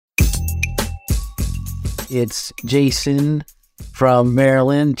It's Jason from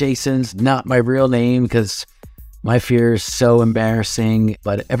Maryland. Jason's not my real name because my fear is so embarrassing.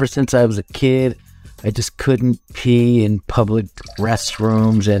 But ever since I was a kid, I just couldn't pee in public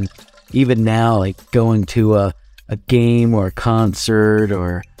restrooms. And even now, like going to a game or a concert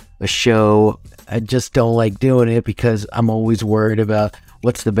or a show, I just don't like doing it because I'm always worried about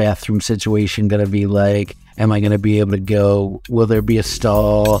what's the bathroom situation going to be like? Am I going to be able to go? Will there be a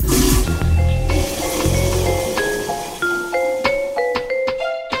stall?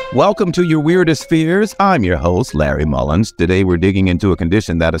 Welcome to Your Weirdest Fears. I'm your host, Larry Mullins. Today we're digging into a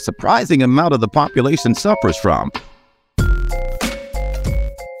condition that a surprising amount of the population suffers from.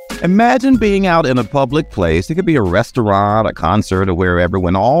 Imagine being out in a public place, it could be a restaurant, a concert, or wherever,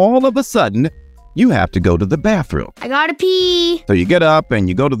 when all of a sudden, you have to go to the bathroom. I gotta pee. So you get up and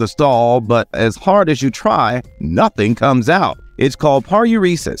you go to the stall, but as hard as you try, nothing comes out. It's called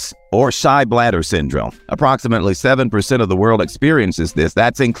paruresis, or shy bladder syndrome. Approximately 7% of the world experiences this.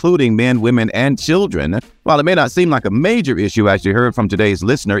 That's including men, women, and children. While it may not seem like a major issue, as you heard from today's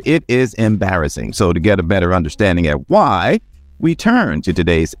listener, it is embarrassing. So to get a better understanding of why, we turn to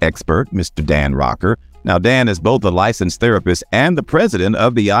today's expert, Mr. Dan Rocker. Now, Dan is both a licensed therapist and the president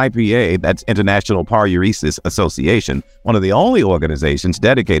of the IPA, that's International Paruresis Association, one of the only organizations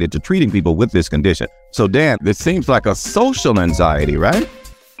dedicated to treating people with this condition. So, Dan, this seems like a social anxiety, right?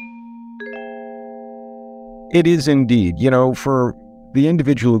 It is indeed. You know, for the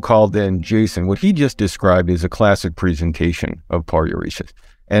individual who called in, Jason, what he just described is a classic presentation of paruresis.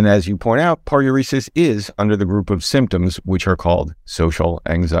 And as you point out, paruresis is under the group of symptoms which are called social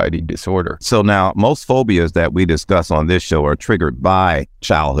anxiety disorder. So now, most phobias that we discuss on this show are triggered by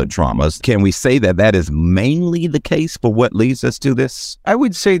childhood traumas. Can we say that that is mainly the case for what leads us to this? I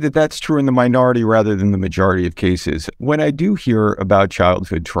would say that that's true in the minority rather than the majority of cases. When I do hear about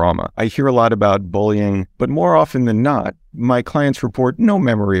childhood trauma, I hear a lot about bullying, but more often than not, my clients report no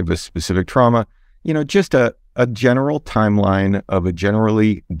memory of a specific trauma, just a general timeline of a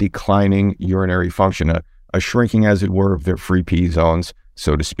generally declining urinary function, a shrinking, as it were, of their free pee zones,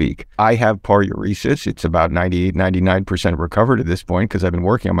 so to speak. I have paruresis. It's about 98, 99% recovered at this point because I've been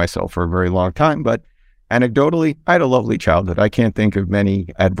working on myself for a very long time. But anecdotally, I had a lovely childhood. I can't think of many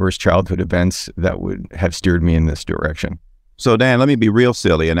adverse childhood events that would have steered me in this direction. So, Dan, let me be real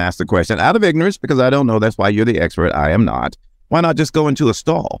silly and ask the question out of ignorance because I don't know. That's why you're the expert. I am not. Why not just go into a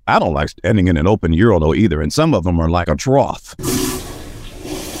stall? I don't like standing in an open urinal either, and some of them are like a trough.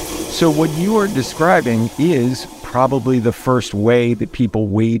 So what you are describing is probably the first way that people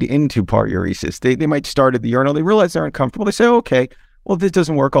wade into paruresis. They might start at the urinal, they realize they're uncomfortable, they say, okay, well, if this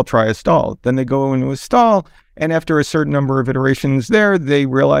doesn't work, I'll try a stall. Then they go into a stall, and after a certain number of iterations there, they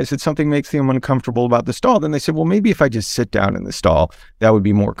realize that something makes them uncomfortable about the stall. Then they say, well, maybe if I just sit down in the stall, that would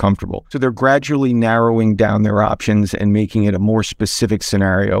be more comfortable. So they're gradually narrowing down their options and making it a more specific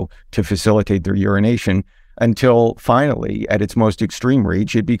scenario to facilitate their urination until finally, at its most extreme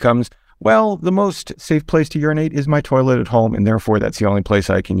reach, it becomes, well, the most safe place to urinate is my toilet at home, and therefore that's the only place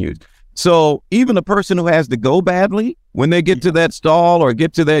I can use. So even a person who has to go badly, when they get to that stall or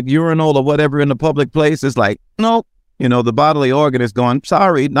get to that urinal or whatever in the public place, it's like, nope, the bodily organ is going,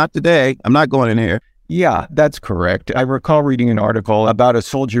 sorry, not today. I'm not going in here. Yeah, that's correct. I recall reading an article about a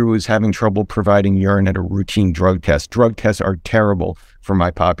soldier who was having trouble providing urine at a routine drug test. Drug tests are terrible for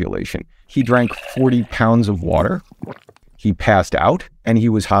my population. He drank 40 pounds of water. He passed out and he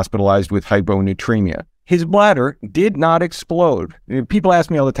was hospitalized with hyponatremia. His bladder did not explode. People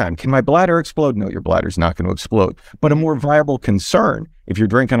ask me all the time, can my bladder explode? No, your bladder's not going to explode. But a more viable concern, if you're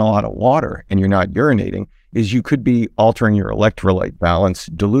drinking a lot of water and you're not urinating, is you could be altering your electrolyte balance,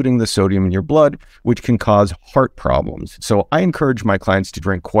 diluting the sodium in your blood, which can cause heart problems. So I encourage my clients to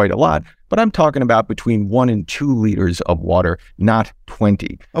drink quite a lot, but I'm talking about between 1 and 2 liters of water, not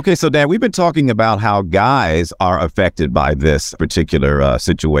 20. Okay, so Dan, we've been talking about how guys are affected by this particular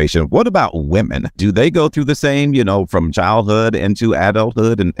situation. What about women? Do they go through the same, from childhood into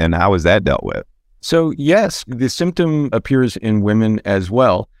adulthood, and how is that dealt with? So yes, the symptom appears in women as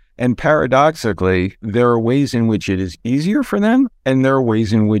well. And paradoxically, there are ways in which it is easier for them, and there are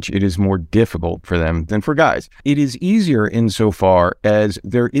ways in which it is more difficult for them than for guys. It is easier insofar as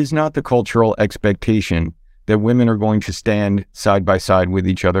there is not the cultural expectation that women are going to stand side by side with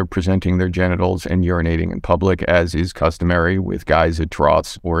each other, presenting their genitals and urinating in public, as is customary with guys at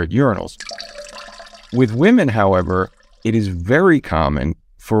troughs or at urinals. With women, however, it is very common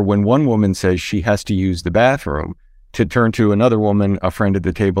for when one woman says she has to use the bathroom, to turn to another woman, a friend at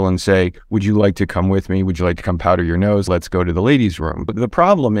the table, and say, would you like to come with me? Would you like to come powder your nose? Let's go to the ladies' room. But the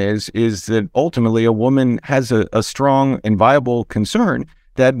problem is that ultimately a woman has a strong and viable concern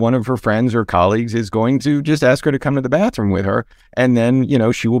that one of her friends or colleagues is going to just ask her to come to the bathroom with her. And then,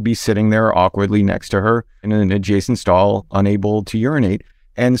 she will be sitting there awkwardly next to her in an adjacent stall, unable to urinate.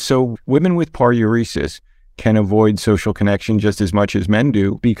 And so women with paruresis can avoid social connection just as much as men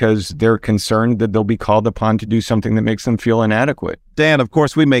do because they're concerned that they'll be called upon to do something that makes them feel inadequate. Dan, of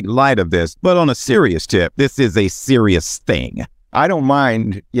course, we make light of this, but on a serious tip, this is a serious thing. I don't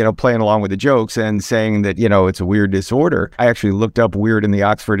mind, playing along with the jokes and saying that, it's a weird disorder. I actually looked up weird in the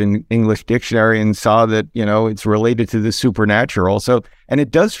Oxford English Dictionary and saw that, it's related to the supernatural. And it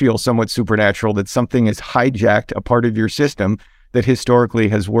does feel somewhat supernatural that something has hijacked a part of your system that historically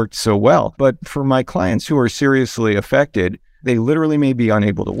has worked so well. But for my clients who are seriously affected, they literally may be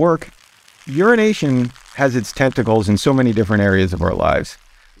unable to work. Urination has its tentacles in so many different areas of our lives.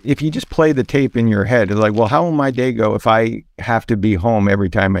 If you just play the tape in your head, it's like, well, how will my day go if I have to be home every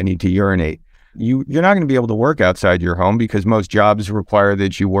time I need to urinate? You're not going to be able to work outside your home because most jobs require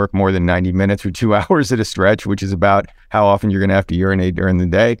that you work more than 90 minutes or 2 hours at a stretch, which is about how often you're going to have to urinate during the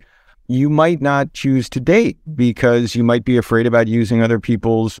day. You might not choose to date because you might be afraid about using other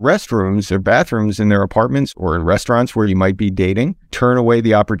people's restrooms or bathrooms in their apartments or in restaurants where you might be dating. Turn away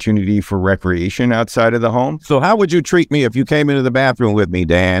the opportunity for recreation outside of the home. So how would you treat me if you came into the bathroom with me,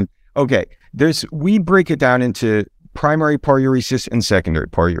 Dan? Okay, we break it down into primary paruresis and secondary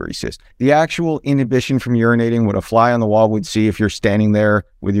paruresis. The actual inhibition from urinating, what a fly on the wall would see if you're standing there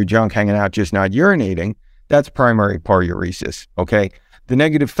with your junk hanging out just not urinating, that's primary paruresis, okay? The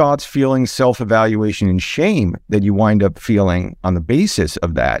negative thoughts, feelings, self-evaluation, and shame that you wind up feeling on the basis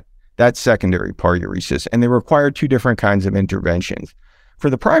of that's secondary paruresis. And they require two different kinds of interventions. For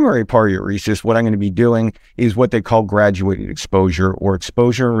the primary paruresis, what I'm going to be doing is what they call graduated exposure or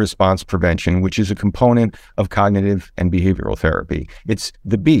exposure and response prevention, which is a component of cognitive and behavioral therapy. It's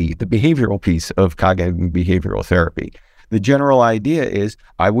the behavioral piece of cognitive and behavioral therapy. The general idea is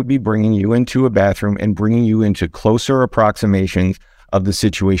I would be bringing you into a bathroom and bringing you into closer approximations of the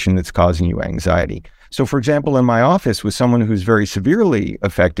situation that's causing you anxiety. So for example, in my office with someone who's very severely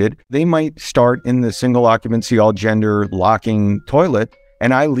affected, they might start in the single occupancy, all gender locking toilet,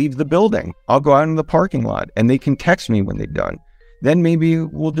 and I leave the building. I'll go out in the parking lot and they can text me when they're done. Then maybe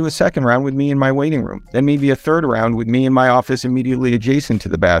we'll do a second round with me in my waiting room. Then maybe a third round with me in my office immediately adjacent to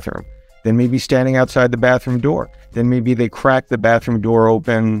the bathroom. Then maybe standing outside the bathroom door. Then maybe they crack the bathroom door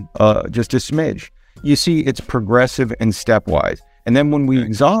open just a smidge. You see, it's progressive and stepwise. And then when we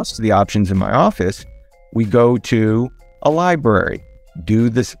exhaust the options in my office, we go to a library, do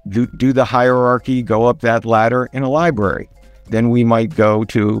the hierarchy, go up that ladder in a library. Then we might go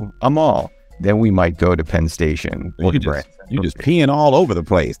to a mall. Then we might go to Penn Station. You're just peeing all over the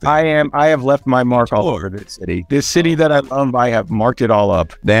place. I have left my mark all over this city. This city that I love, I have marked it all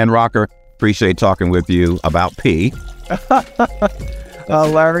up. Dan Rocker, appreciate talking with you about pee.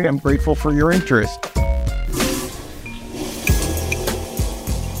 Larry, I'm grateful for your interest.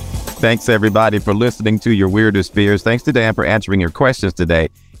 Thanks, everybody, for listening to Your Weirdest Fears. Thanks to Dan for answering your questions today.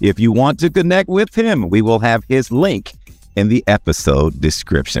 If you want to connect with him, we will have his link in the episode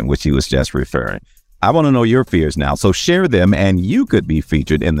description, which he was just referring. I want to know your fears now, so share them and you could be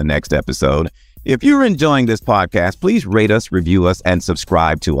featured in the next episode. If you're enjoying this podcast, please rate us, review us, and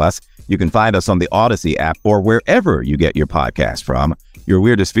subscribe to us. You can find us on the Odyssey app or wherever you get your podcast from. Your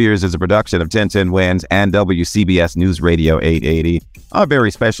Weirdest Fears is a production of 1010 Wins and WCBS News Radio 880. A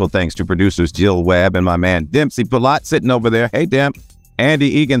very special thanks to producers Jill Webb and my man Dempsey Palat sitting over there. Hey, Demp. Andy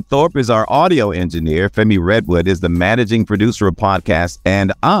Egan Thorpe is our audio engineer. Femi Redwood is the managing producer of podcasts.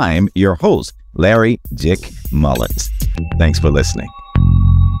 And I'm your host, Larry Jick Mullins. Thanks for listening.